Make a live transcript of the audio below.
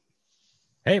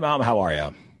Hey, Mom, how are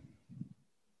you?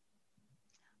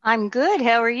 I'm good.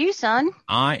 How are you, son?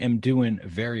 I am doing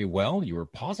very well. You were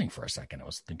pausing for a second. I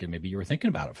was thinking maybe you were thinking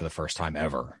about it for the first time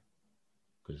ever.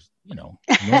 Because,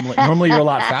 normally you're a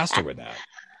lot faster with that.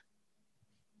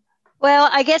 Well,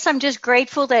 I guess I'm just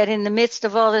grateful that in the midst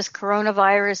of all this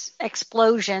coronavirus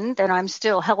explosion that I'm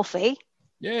still healthy,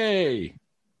 Yay.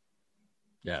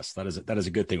 Yes, that is a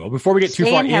good thing. Well, before we get too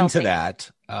far staying into healthy. that,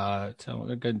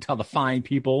 tell the fine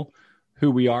people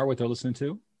who we are, what they're listening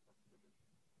to.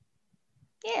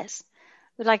 Yes.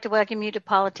 We'd like to welcome you to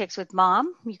Politics with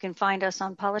Mom. You can find us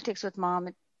on politicswithmom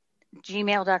at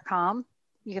gmail.com.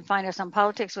 You can find us on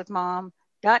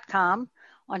politicswithmom.com,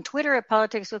 on Twitter at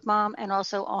Politics with Mom, and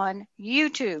also on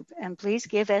YouTube. And please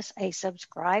give us a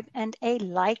subscribe and a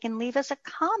like and leave us a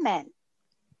comment.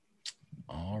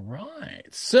 All right.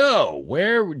 So,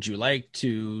 where would you like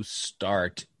to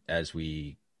start as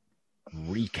we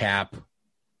recap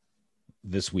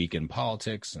this week in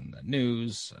politics and the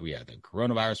news? We had the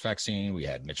coronavirus vaccine. We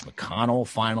had Mitch McConnell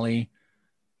finally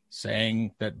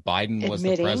saying that Biden was the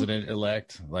Admitting. president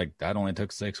elect. Like that only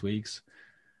took 6 weeks.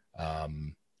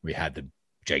 We had the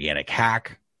gigantic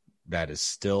hack that is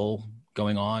still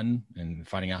going on and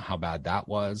finding out how bad that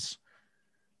was.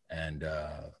 And,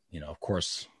 of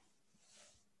course,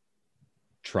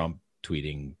 Trump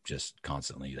tweeting just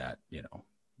constantly that, the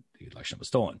election was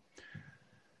stolen,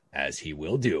 as he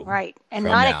will do Right. And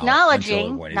from not now until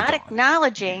acknowledging, when he's not gone.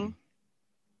 acknowledging.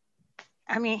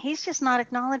 I mean, he's just not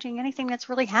acknowledging anything that's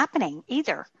really happening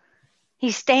either.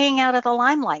 He's staying out of the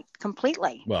limelight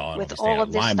completely Well, I don't know if with he's staying all out of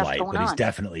of the this stuff limelight, going but he's on.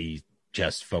 definitely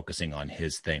just focusing on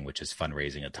his thing, which is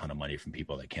fundraising a ton of money from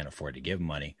people that can't afford to give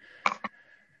money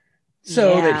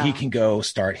so that he Yeah. can go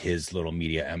start his little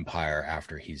media empire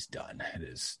after he's done. It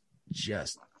is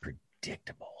just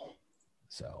predictable.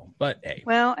 So, but hey,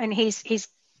 Well, and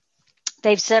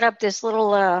they've set up this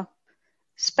little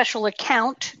special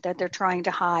account that they're trying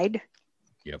to hide,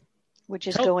 yep. which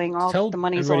is Tell going all tell the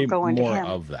money's all everybody going to more him.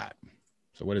 of that.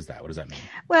 So, what is that? What does that mean?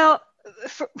 Well,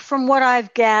 from what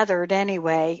I've gathered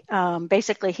anyway,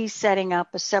 basically he's setting up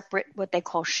a separate, what they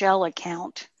call shell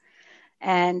account.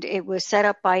 And it was set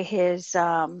up by his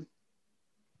son-in-law,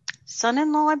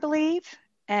 I believe,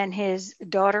 and his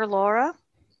daughter, Laura.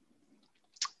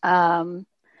 Um,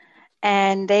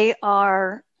 and they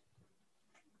are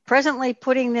presently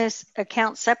putting this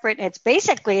account separate.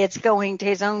 It's going to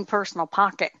his own personal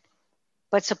pocket.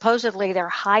 But supposedly they're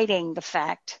hiding the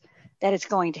fact that it's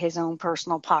going to his own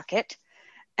personal pocket.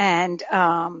 And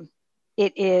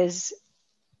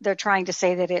they're trying to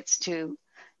say that it's to,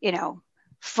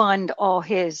 fund all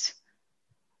his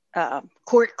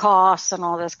court costs and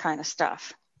all this kind of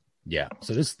stuff. Yeah.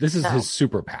 So this is his So,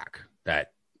 super PAC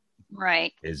that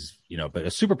right. is, but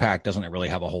a super PAC doesn't really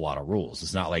have a whole lot of rules.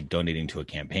 It's not like donating to a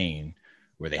campaign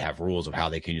where they have rules of how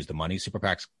they can use the money. Super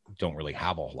PACs don't really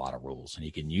have a whole lot of rules, and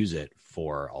he can use it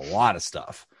for a lot of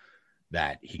stuff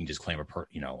that he can just claim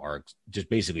or just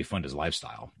basically fund his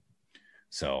lifestyle.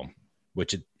 So,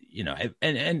 which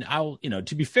and I'll,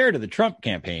 to be fair to the Trump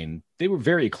campaign, they were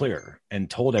very clear and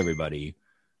told everybody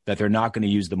that they're not going to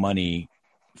use the money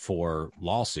for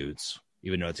lawsuits,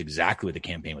 even though it's exactly what the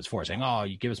campaign was for, saying, oh,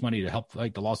 you give us money to help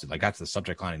fight the lawsuit. Like that's the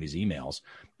subject line of these emails.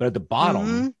 But at the bottom,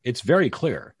 Mm-hmm. it's very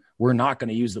clear. We're not going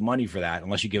to use the money for that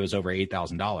unless you give us over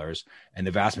 $8,000. And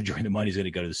the vast majority of the money is going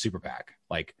to go to the super PAC.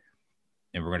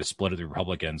 And we're going to split it with the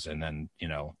Republicans. And then,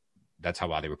 that's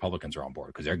how the Republicans are on board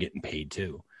because they're getting paid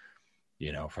too,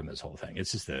 from this whole thing.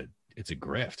 It's a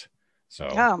grift. So,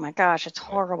 Oh my gosh, it's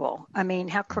horrible. I mean,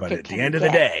 how but crooked at the can you end of the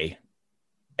get? day,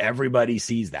 everybody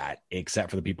sees that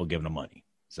except for the people giving them money.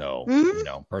 So,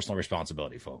 Mm-hmm. personal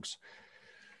responsibility, folks.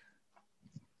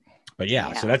 But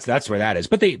yeah, so Yeah. that's where that is.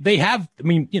 But they have, I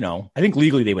mean, I think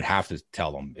legally they would have to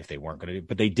tell them if they weren't going to,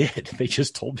 but they did. They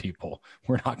just told people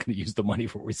we're not going to use the money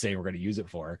for what we say we're going to use it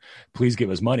for. Please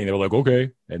give us money. They were like,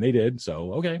 okay, and they did.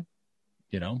 So okay,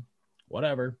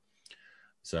 whatever.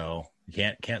 So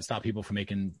you can't stop people from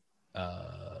making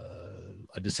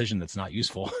a decision that's not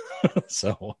useful.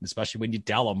 So especially when you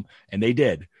tell them, and they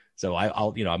did. So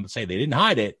I'm gonna say they didn't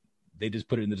hide it. They just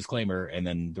put it in the disclaimer, and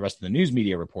then the rest of the news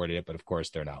media reported it. But of course,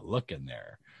 they're not looking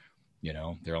there.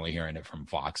 They're only hearing it from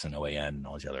Fox and OAN and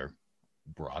all these other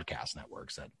broadcast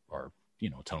networks that are,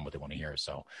 tell them what they want to hear.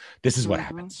 So this is what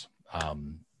Mm-hmm. happens.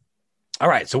 All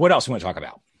right. So what else we want to talk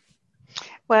about?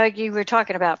 Well, you were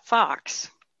talking about Fox,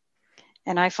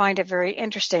 and I find it very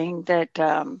interesting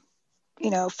that,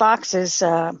 Fox is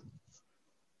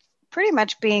pretty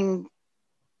much being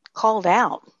called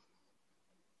out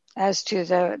as to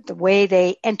the way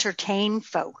they entertain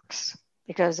folks,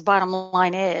 because the bottom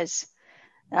line is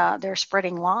they're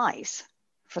spreading lies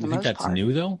for the You think most that's part.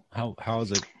 new though? How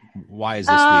is it? Why is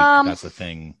this week that's the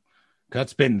thing? 'Cause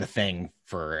that's been the thing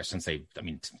since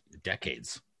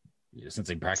decades. Since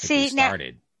they practically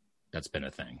started, that's been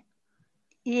a thing.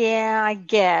 Yeah, I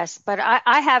guess, but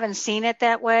I haven't seen it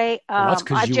that way. Well, that's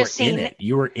because you were in it. it.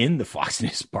 You were in the Fox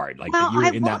News part, like Well, you were I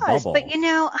in that was, bubble. but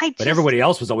But everybody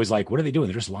else was always like, "What are they doing?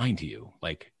 They're just lying to you."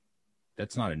 Like,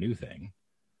 that's not a new thing.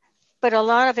 But a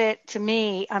lot of it, to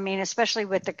me, I mean, especially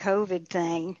with the COVID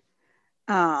thing,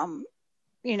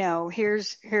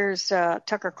 here's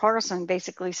Tucker Carlson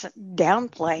basically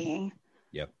downplaying,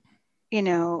 Yep.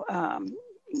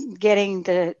 Getting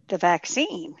the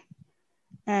vaccine.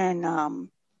 And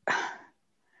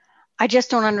I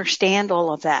just don't understand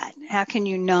all of that. How can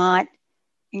you not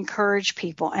encourage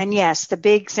people? And yes, the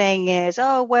big thing is,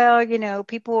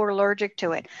 people are allergic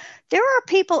to it. There are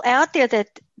people out there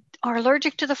that are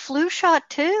allergic to the flu shot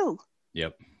too.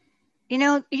 Yep.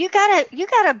 You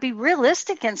gotta be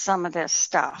realistic in some of this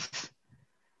stuff.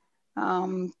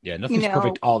 Nothing's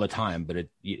perfect all the time, but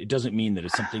it doesn't mean that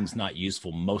if something's not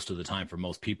useful most of the time for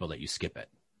most people that you skip it.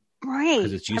 Right.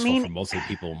 Because it's useful for most of the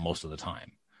people most of the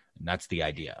time. And that's the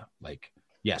idea. Like,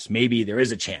 yes, maybe there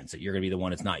is a chance that you're going to be the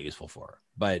one it's not useful for,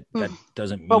 but that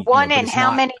doesn't mean. But one in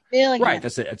how many billion? Right.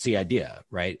 That's the idea,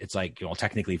 right? It's like,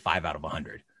 technically 5 out of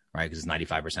 100, right? Because it's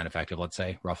 95% effective, let's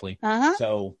say, roughly. Uh-huh.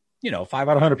 So, 5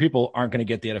 out of 100 people aren't going to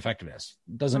get the effectiveness.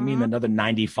 Doesn't mean another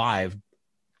 95 it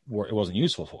wasn't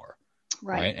useful for.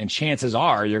 Right. And chances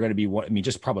are you're going to be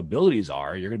just probabilities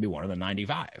are you're going to be one of the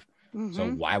 95. Mm-hmm. So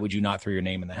why would you not throw your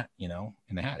name in the hat,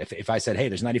 in the hat? If I said, hey,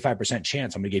 there's 95%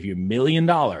 chance I'm going to give you $1 million,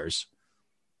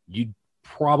 you'd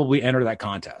probably enter that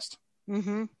contest,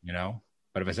 mm-hmm.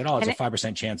 But if I said, it's a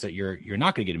 5% chance that you're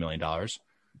not going to get $1 million,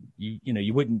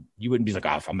 you wouldn't be like,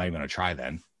 I'm not even going to try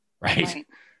then. Right.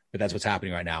 But that's what's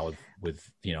happening right now with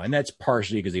and that's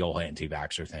partially because the old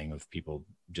anti-vaxxer thing of people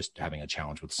just having a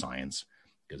challenge with science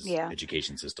because the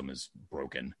education system is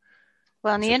broken.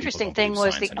 Well, and the interesting thing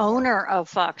was the owner of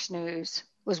Fox News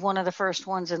was one of the first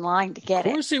ones in line to get it.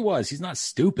 Of course he was. He's not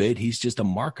stupid. He's just a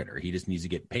marketer. He just needs to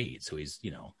get paid. So he's,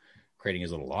 creating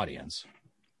his little audience.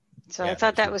 So I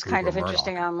thought that was kind of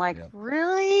interesting. I'm like,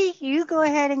 really? You go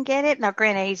ahead and get it? Now,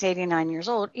 granted, he's 89 years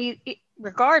old.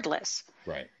 Regardless.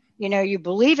 Right. You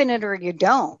believe in it or you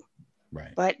don't.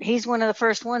 Right. But he's one of the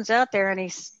first ones out there, and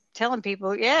he's telling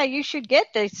people, yeah, you should get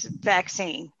this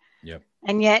vaccine. Yep.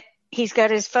 And yet he's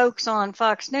got his folks on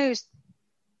Fox News,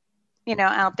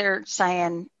 out there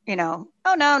saying, oh,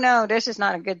 no, this is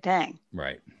not a good thing.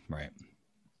 Right.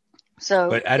 So,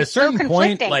 but at a certain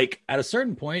point,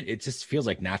 it just feels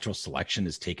like natural selection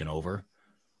has taken over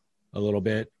a little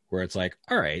bit where it's like,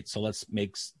 all right, so let's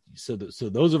make, so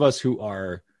those of us who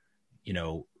are,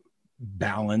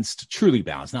 balanced, truly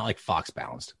balanced, not like Fox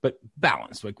balanced, but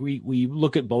balanced. Like we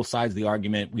look at both sides of the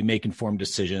argument. We make informed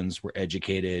decisions. We're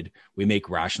educated. We make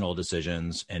rational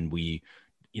decisions, and we,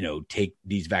 take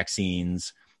these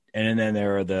vaccines. And then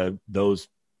there are those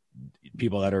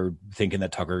people that are thinking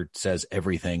that Tucker says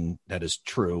everything that is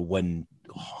true when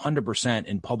 100%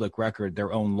 in public record,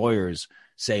 their own lawyers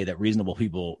say that reasonable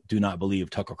people do not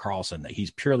believe Tucker Carlson, that he's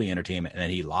purely entertainment and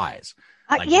that he lies.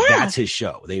 That's his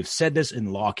show. They've said this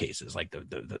in law cases. Like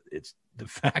it's the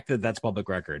fact that that's public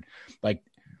record. Like,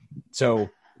 so,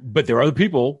 but there are other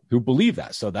people who believe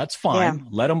that. So that's fine. Yeah.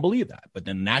 Let them believe that. But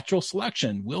then natural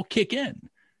selection will kick in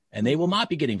and they will not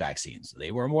be getting vaccines.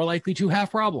 They were more likely to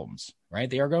have problems, right?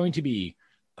 They are going to be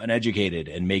uneducated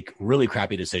and make really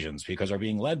crappy decisions because they're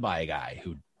being led by a guy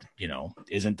who,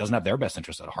 doesn't have their best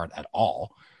interest at heart at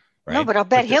all. Right? No, but I'll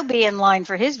bet he'll be in line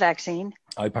for his vaccine.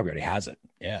 Oh, he probably already has it.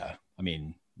 Yeah.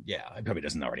 He probably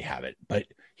doesn't already have it, but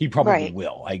he probably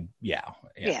will. I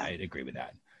agree with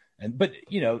that. But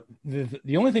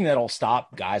the only thing that'll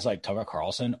stop guys like Tucker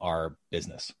Carlson are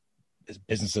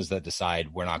businesses that decide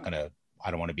I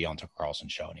don't want to be on Tucker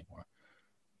Carlson's show anymore.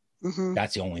 Mm-hmm.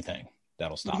 That's the only thing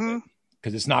that'll stop it,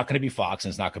 because it's not going to be Fox and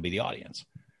it's not going to be the audience.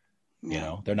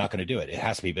 Yeah. They're not going to do it. It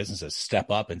has to be businesses step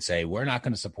up and say, we're not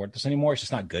going to support this anymore. It's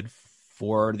just not good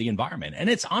for the environment. And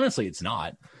it's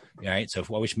not. Right. So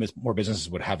I wish more businesses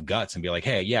would have guts and be like,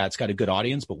 hey, yeah, it's got a good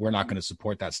audience, but we're not going to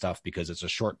support that stuff because it's a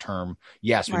short term.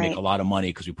 Yes, we make a lot of money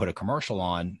because we put a commercial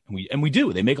on and we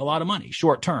do. They make a lot of money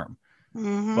short term.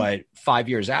 Mm-hmm. But 5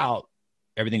 years out,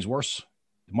 everything's worse.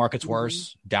 The market's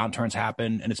worse. Downturns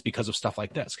happen. And it's because of stuff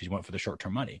like this, because you went for the short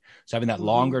term money. So having that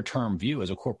longer term view as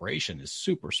a corporation is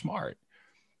super smart,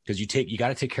 because you got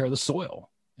to take care of the soil.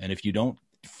 And if you don't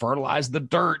fertilize the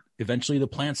dirt, eventually the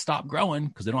plants stop growing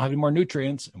because they don't have any more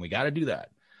nutrients, and we got to do that.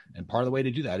 And part of the way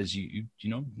to do that is you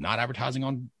not advertising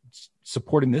on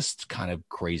supporting this kind of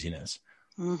craziness.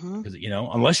 Mm-hmm. Because,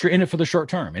 unless you're in it for the short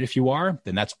term. And if you are,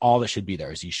 then that's all that should be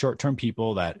there is these short-term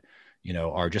people that,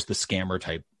 are just the scammer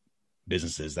type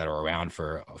businesses that are around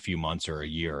for a few months or a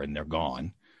year and they're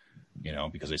gone,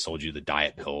 because they sold you the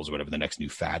diet pills or whatever the next new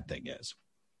fad thing is.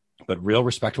 But real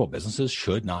respectable businesses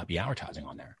should not be advertising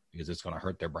on there because it's going to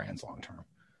hurt their brands long term.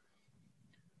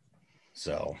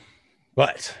 So,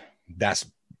 but that's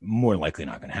more than likely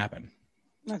not going to happen.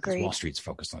 Agreed. Wall Street's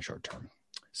focused on short term.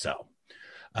 So,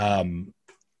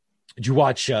 did you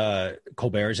watch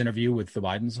Colbert's interview with the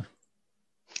Bidens?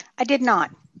 I did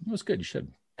not. It was good. You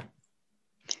should.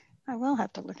 I will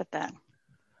have to look at that.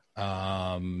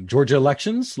 Georgia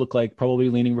elections look like probably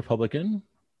leaning Republican.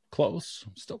 Close,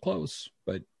 still close,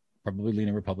 but probably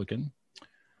leaning Republican.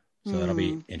 So that'll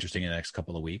be interesting in the next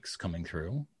couple of weeks coming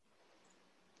through.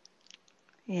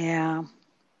 Yeah.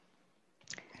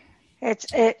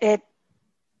 It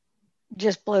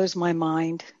just blows my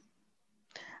mind.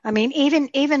 I mean,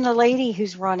 even the lady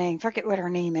who's running, forget what her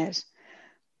name is,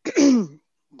 the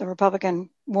Republican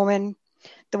woman,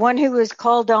 the one who was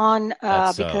called on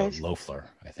because Loeffler,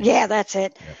 I think. Yeah, that's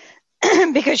it.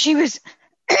 Yep. Because she was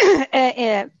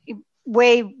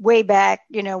way back.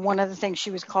 One of the things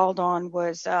she was called on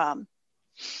was, the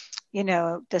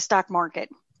stock market.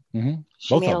 Mm-hmm.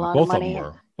 She made a lot of money.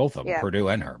 Both of them, yeah. Purdue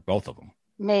and her, both of them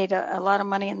made a lot of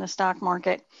money in the stock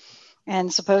market,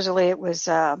 and supposedly it was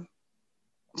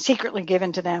secretly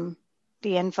given to them.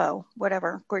 The info,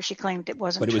 whatever. Of course, she claimed it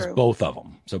wasn't true. But it was both of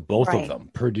them. So both of them,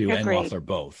 Purdue and Loeffler,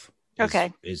 both.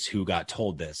 Is who got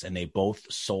told this. And they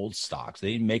both sold stocks.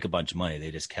 They didn't make a bunch of money. They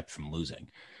just kept from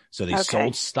losing. So they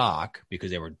sold stock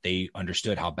because they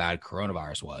understood how bad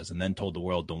coronavirus was and then told the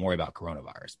world, don't worry about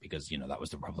coronavirus because, that was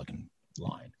the Republican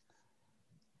line.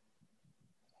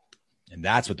 And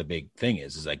that's what the big thing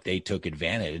is like they took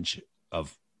advantage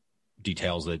of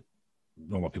details that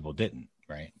normal people didn't.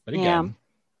 Right. But again,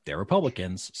 they're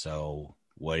Republicans, so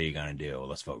what are you going to do?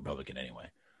 Let's vote Republican anyway.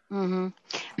 Mm-hmm.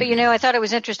 But, I thought it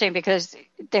was interesting because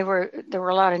there were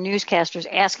a lot of newscasters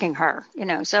asking her,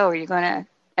 so are you going to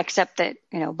accept that,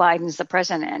 Biden's the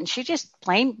president? And she just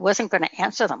plain wasn't going to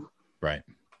answer them. Right.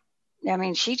 I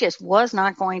mean, she just was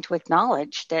not going to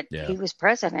acknowledge that he was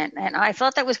president. And I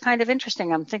thought that was kind of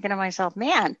interesting. I'm thinking to myself,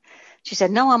 man, she said,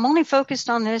 no, I'm only focused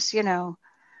on this,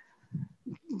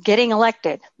 getting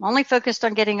elected. I'm only focused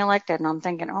on getting elected. And I'm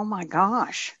thinking, oh my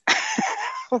gosh.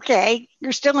 Okay.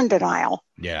 You're still in denial.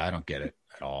 Yeah. I don't get it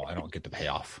at all. I don't get the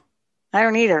payoff. I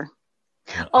don't either.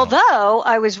 Although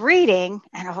I was reading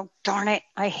and oh, darn it.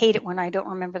 I hate it when I don't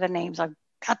remember the names. I've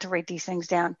got to write these things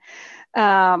down.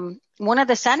 One of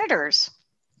the senators,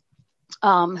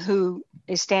 who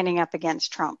is standing up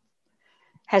against Trump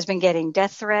has been getting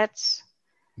death threats.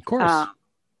 Of course.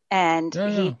 And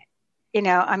he,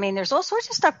 I mean, there's all sorts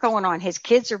of stuff going on. His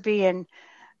kids are being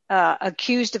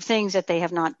accused of things that they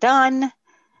have not done.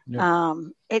 Yeah.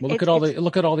 Look at all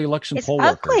the election poll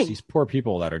workers. These poor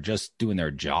people that are just doing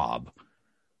their job.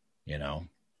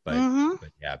 But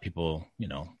yeah, people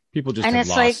just. And it's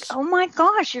like, oh my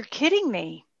gosh, you're kidding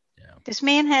me. Yeah.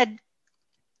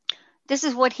 This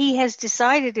is what he has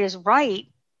decided is right,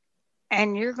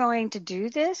 and you're going to do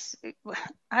this?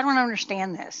 I don't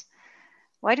understand this.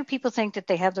 Why do people think that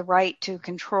they have the right to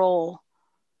control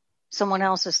someone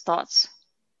else's thoughts?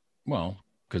 Well,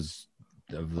 because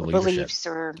of the beliefs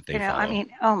or, I mean,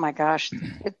 oh my gosh,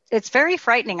 it's very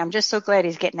frightening. I'm just so glad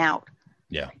he's getting out.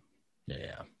 Yeah.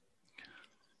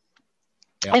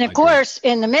 And of course,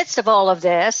 in the midst of all of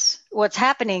this, what's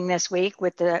happening this week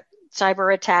with the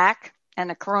cyber attack and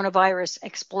the coronavirus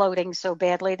exploding so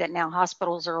badly that now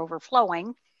hospitals are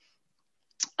overflowing.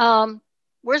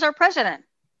 Where's our president?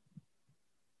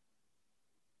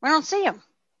 We don't see him.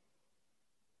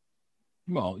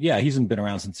 Well, yeah, he hasn't been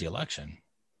around since the election.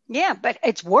 Yeah, but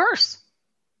it's worse.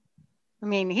 I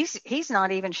mean, he's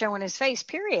not even showing his face,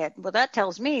 period. Well, that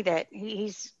tells me that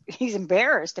he's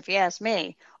embarrassed, if you ask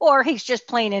me, or he's just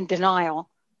plain in denial.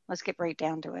 Let's get right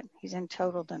down to it. He's in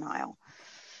total denial.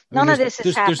 None of this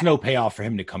is happening. There's no payoff for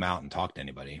him to come out and talk to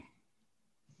anybody.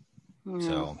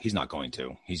 So he's not going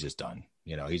to. He's just done.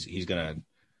 He's going to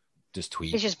just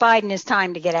tweet. It's just Biden his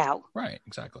time to get out. Right,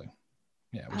 exactly.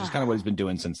 Yeah, which is kind of what he's been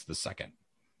doing since the second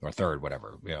or third,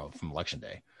 whatever, from election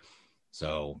day.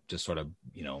 So just sort of,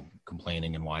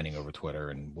 complaining and whining over Twitter,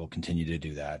 and we'll continue to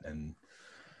do that. And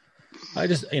I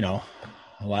just,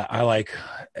 I like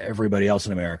everybody else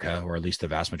in America, or at least the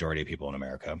vast majority of people in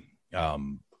America,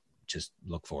 just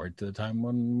look forward to the time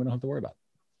when we don't have to worry about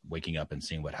waking up and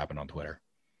seeing what happened on Twitter.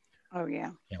 Oh,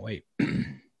 yeah. Can't wait.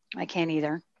 I can't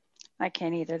either.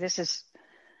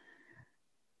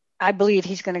 I believe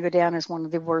he's going to go down as one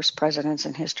of the worst presidents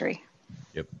in history.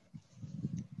 Yep.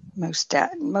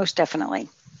 Most definitely.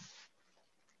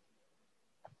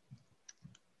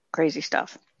 Crazy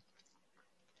stuff.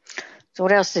 So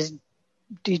what else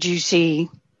did you see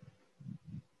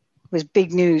was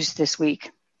big news this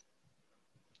week?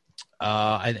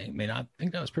 I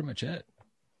think that was pretty much it.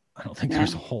 I don't think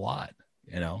there's a whole lot,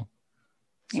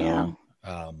 So,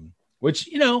 which,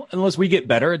 unless we get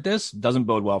better at this, doesn't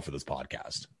bode well for this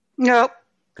podcast. Nope.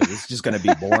 Because it's just going to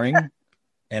be boring.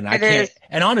 And I can't.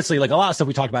 And honestly, like a lot of stuff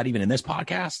we talked about, even in this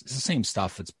podcast, it's the same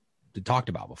stuff that's been talked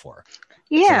about before.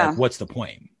 Yeah. So, like, what's the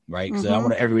point? Right. Because I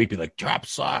want to every week be like, Trap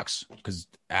sucks. Because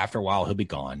after a while, he'll be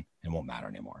gone and won't matter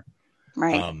anymore.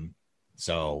 Right.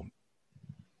 So,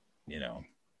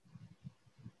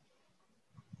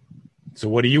 So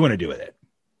what do you want to do with it?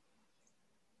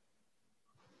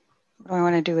 What do I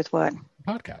want to do with what?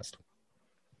 Podcast.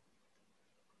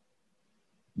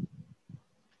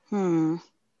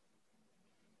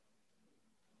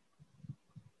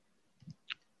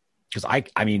 Because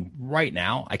I mean, right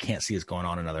now, I can't see us going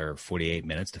on another 48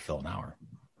 minutes to fill an hour.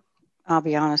 I'll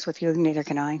be honest with you, neither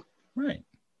can I. Right.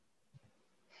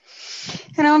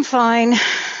 And I'm fine.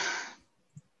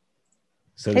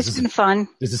 So it's been fun.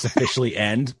 Does this officially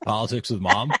end Politics with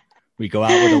Mom? We go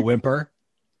out with a whimper?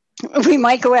 We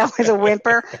might go out with a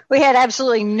whimper. We had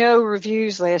absolutely no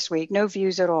reviews last week. No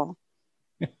views at all.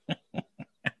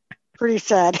 Pretty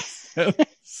sad.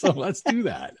 So let's do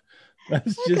that.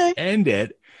 Let's just end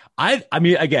it. I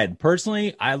mean, again,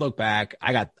 personally, I look back.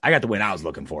 I got the win I was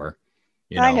looking for.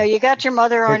 I know you got your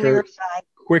mother on your side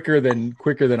quicker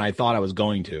than I thought I was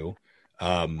going to.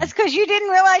 That's because you didn't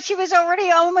realize she was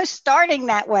already almost starting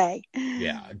that way.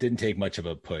 Yeah, it didn't take much of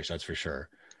a push, that's for sure.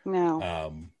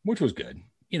 No, which was good.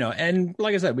 And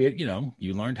like I said,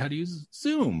 you learned how to use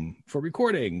Zoom for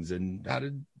recordings and how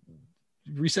to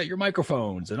reset your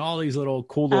microphones and all these little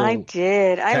cool little I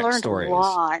did. I learned stories. A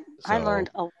lot. So, I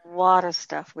learned a lot of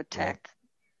stuff with tech.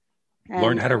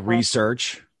 Learned how to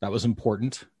research. That was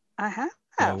important.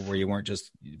 Where you weren't just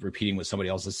repeating what somebody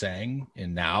else is saying.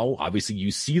 And now, obviously,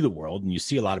 you see the world and you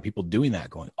see a lot of people doing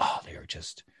that, going, "Oh, they are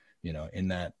just, in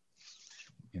that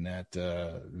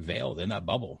veil, in that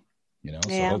bubble."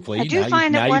 So hopefully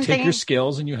now you take your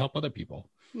skills and you help other people.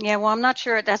 Yeah, well, I'm not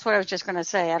sure. That's what I was just going to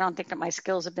say. I don't think that my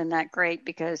skills have been that great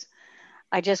because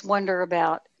I just wonder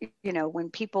about,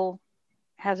 when people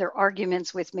have their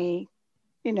arguments with me,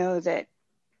 that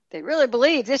they really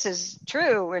believe this is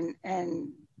true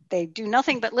and they do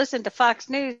nothing but listen to Fox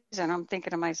News. And I'm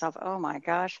thinking to myself, oh my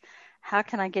gosh, how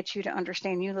can I get you to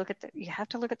understand? You have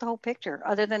to look at the whole picture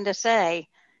other than to say,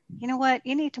 you know what,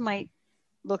 you need to might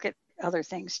look at other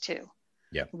things too.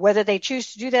 Yeah. Whether they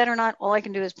choose to do that or not, all I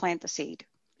can do is plant the seed.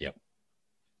 Yep.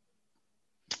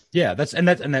 Yeah, but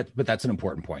that's an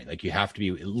important point. Like you have to be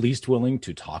at least willing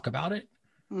to talk about it.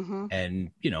 Mm-hmm.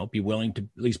 And, be willing to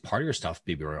at least part of your stuff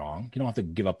be wrong. You don't have to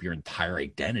give up your entire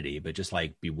identity, but just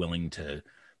like be willing to,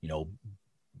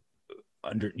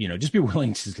 just be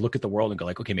willing to just look at the world and go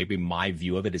like, okay, maybe my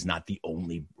view of it is not the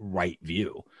only right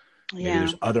view. Maybe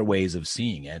there's other ways of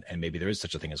seeing it. And maybe there is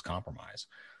such a thing as compromise,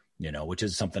 which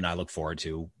is something I look forward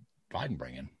to Biden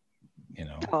bringing,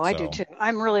 I do too.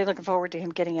 I'm really looking forward to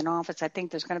him getting in office. I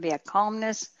think there's going to be a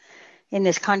calmness in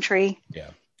this country.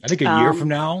 Yeah. I think a year from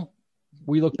now,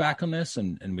 we look back on this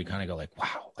and we kind of go like,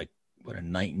 wow, like what a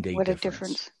night and day difference. What a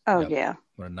difference. Oh, yeah.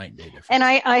 What a night and day difference. And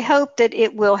I hope that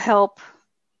it will help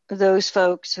those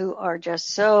folks who are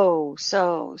just so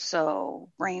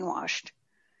brainwashed.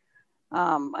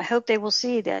 I hope they will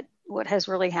see that what has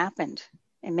really happened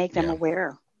and make them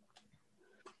aware.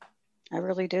 I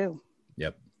really do.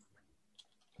 Yep.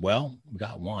 Well, we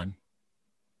got one.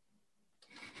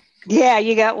 Yeah,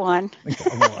 you got one.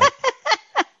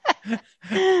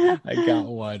 I got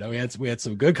one. We had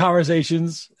some good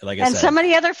conversations. Like I said, and some of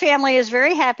the other family is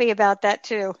very happy about that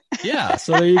too. Yeah.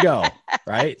 So there you go.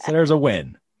 Right. So there's a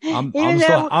win. I'm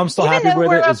still happy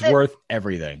with it. It's worth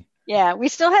everything. Yeah. We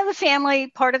still have a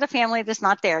part of the family that's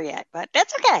not there yet, but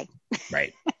that's okay.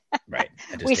 Right. Right.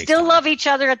 We still love each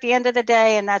other at the end of the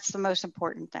day. And that's the most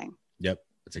important thing. Yep.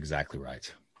 That's exactly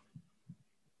right.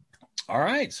 All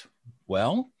right.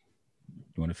 Well,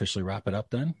 you want to officially wrap it up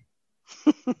then?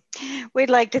 We'd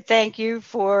like to thank you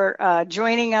for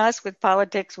joining us with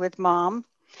Politics with Mom.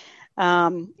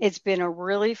 It's been a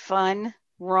really fun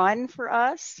run for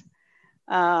us.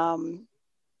 And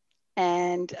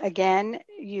again,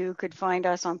 you could find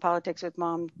us on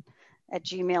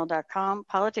politicswithmom@gmail.com,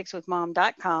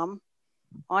 politicswithmom.com,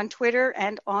 on Twitter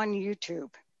and on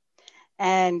YouTube.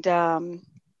 And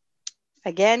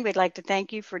again, we'd like to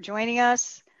thank you for joining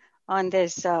us on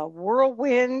this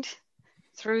whirlwind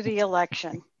through the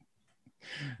election.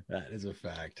 That is a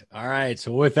fact. All right.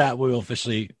 So with that, we will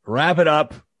officially wrap it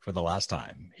up for the last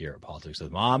time here at Politics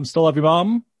with Mom. Still love you,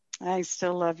 Mom. I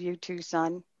still love you too,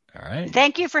 son. All right.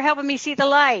 Thank you for helping me see the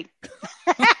light.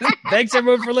 Thanks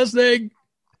everyone for listening.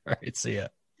 All right. See ya.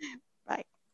 Bye.